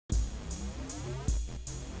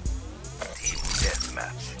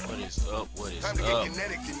maps. What is up? What is Time to up? get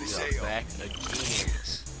kinetic in this We are AO. back again.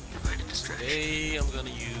 Invited distraction. Today I'm gonna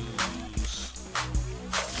use.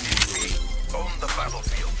 On the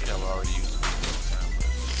battlefield. I think I've already used it one time, but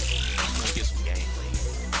I'm gonna get some gameplay.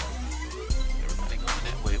 Everybody going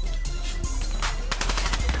that way.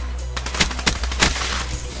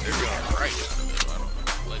 They're gone. Right down the middle. I don't know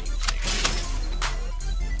what he was thinking.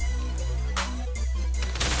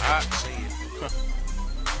 I see it.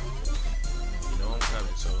 You know I'm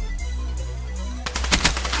coming, so.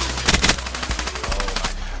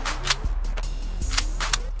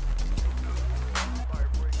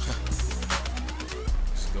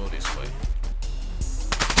 Go this way.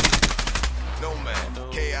 Nomad.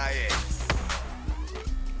 KIA.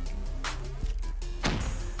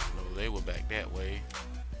 No, they were back that way.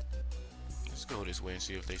 Let's go this way and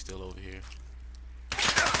see if they still over here.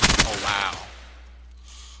 Oh wow.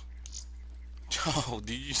 Oh,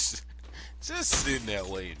 do you just sit that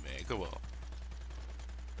way, man? Come on.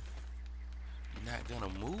 You're not gonna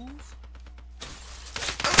move?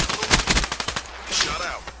 Shut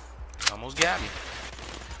out. Almost got me.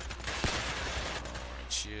 Alright,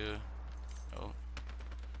 chill. Oh.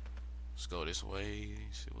 Let's go this way.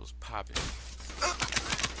 See what's popping.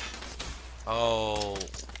 Oh,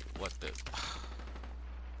 what the?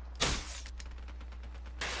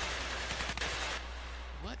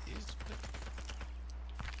 What is?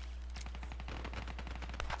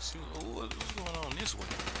 See, what's going on this way?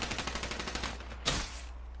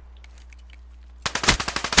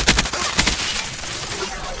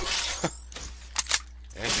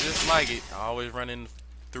 That's just like it. I always run in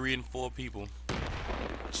 3 and 4 people.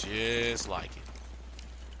 Just like it.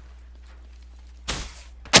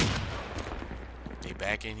 They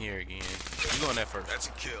back in here again. You going that first? That's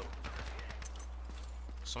a kill.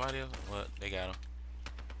 Somebody else? What? They got him.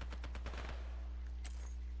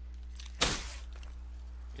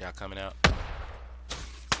 Y'all coming out?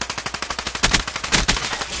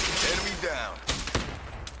 Enemy down.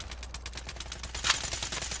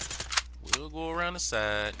 We'll go around the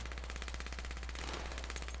side.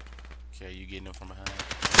 Okay, you getting them from behind.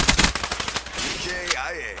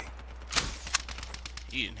 KIA.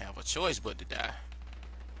 You didn't have a choice but to die.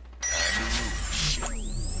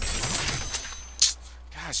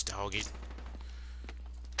 Gosh, dog it.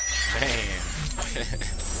 Man.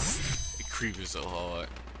 It creeping so hard.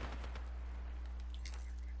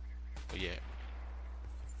 But yeah.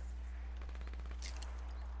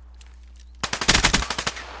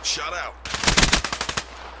 Shut out.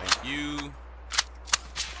 Thank you.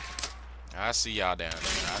 I see y'all down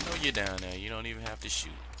there. I know you're down there. You don't even have to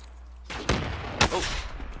shoot. Oh.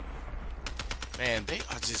 Man, they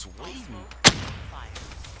are just waiting.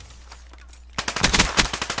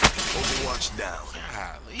 Overwatch down.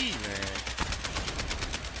 Golly, man.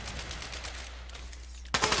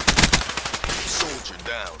 Soldier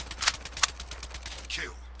down.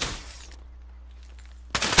 Kill.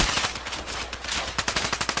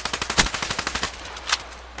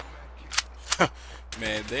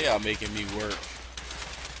 Man, they are making me work.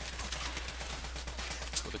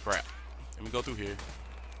 What the crap? Let me go through here.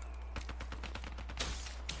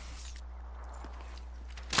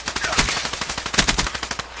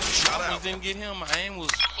 Shut I out. almost didn't get him. My aim was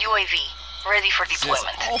UAV, ready for just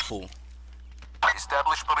deployment. awful.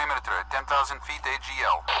 Establish perimeter at 10,000 feet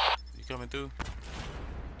AGL. You coming through?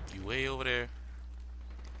 You way over there.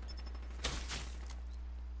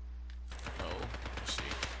 Oh, let's see.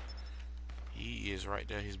 He is right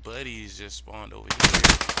there. His buddies just spawned over here.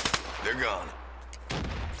 They're gone.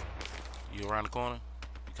 You around the corner?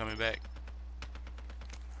 You coming back?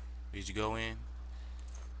 Did you go in?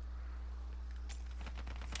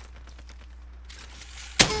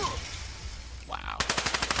 Wow.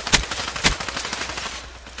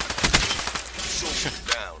 Soldier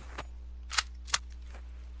down.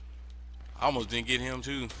 I almost didn't get him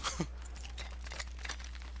too.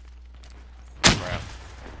 Crap.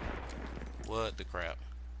 What the crap?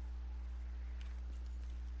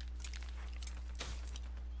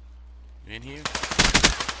 You in here?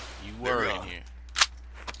 You were in here.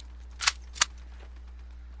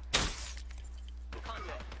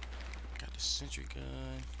 Got the sentry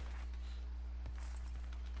gun.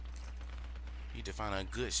 Need to find a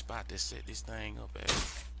good spot to set this thing up at.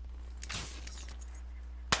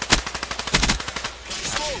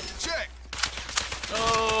 Smoke. Check.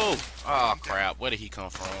 Oh! Oh crap! Where did he come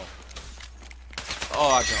from?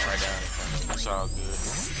 Oh, I jumped right down in front of him. It's all good.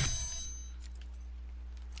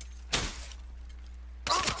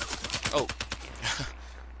 Oh!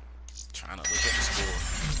 Trying to look at the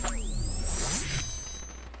score.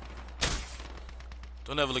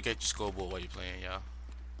 Don't ever look at your scoreboard while you're playing, y'all.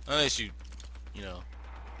 Unless you you know,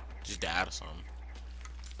 just died or something.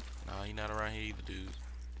 Nah, he not around here either, dude.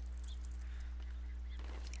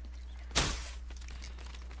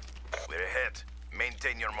 We're ahead.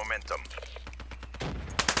 Maintain your momentum.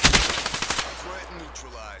 Threat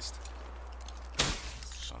neutralized.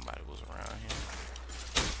 Somebody was around here.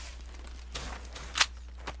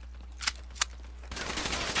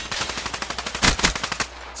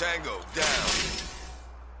 Tango down.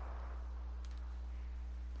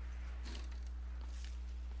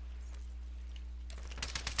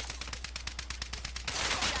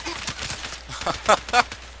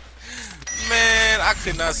 Man, I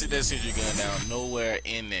could not see that sentry gun down nowhere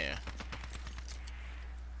in there.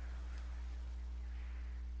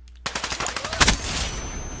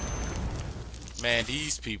 Man,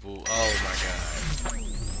 these people, oh my god.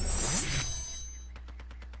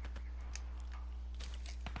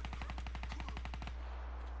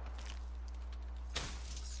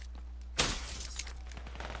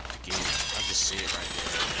 Again, I just see it right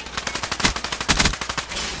there.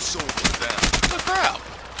 Soldier down. Look crap.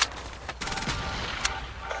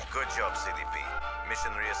 Good job, CDP.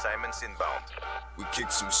 Mission reassignments inbound. We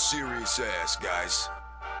kicked some serious ass, guys.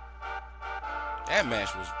 That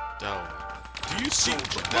match was dope. Do you see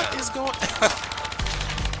Soldier what down. is going on?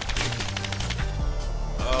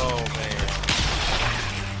 Oh man.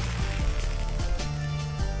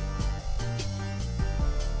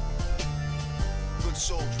 Good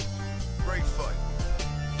soldier. Great fight.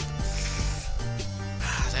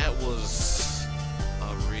 That was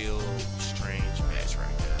a real strange match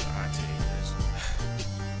right there. I tell you this.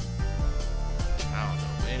 I don't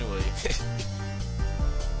know. But anyway,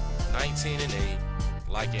 19-8.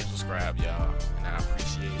 Like and subscribe, y'all. And I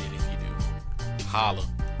appreciate it if you do. Holla.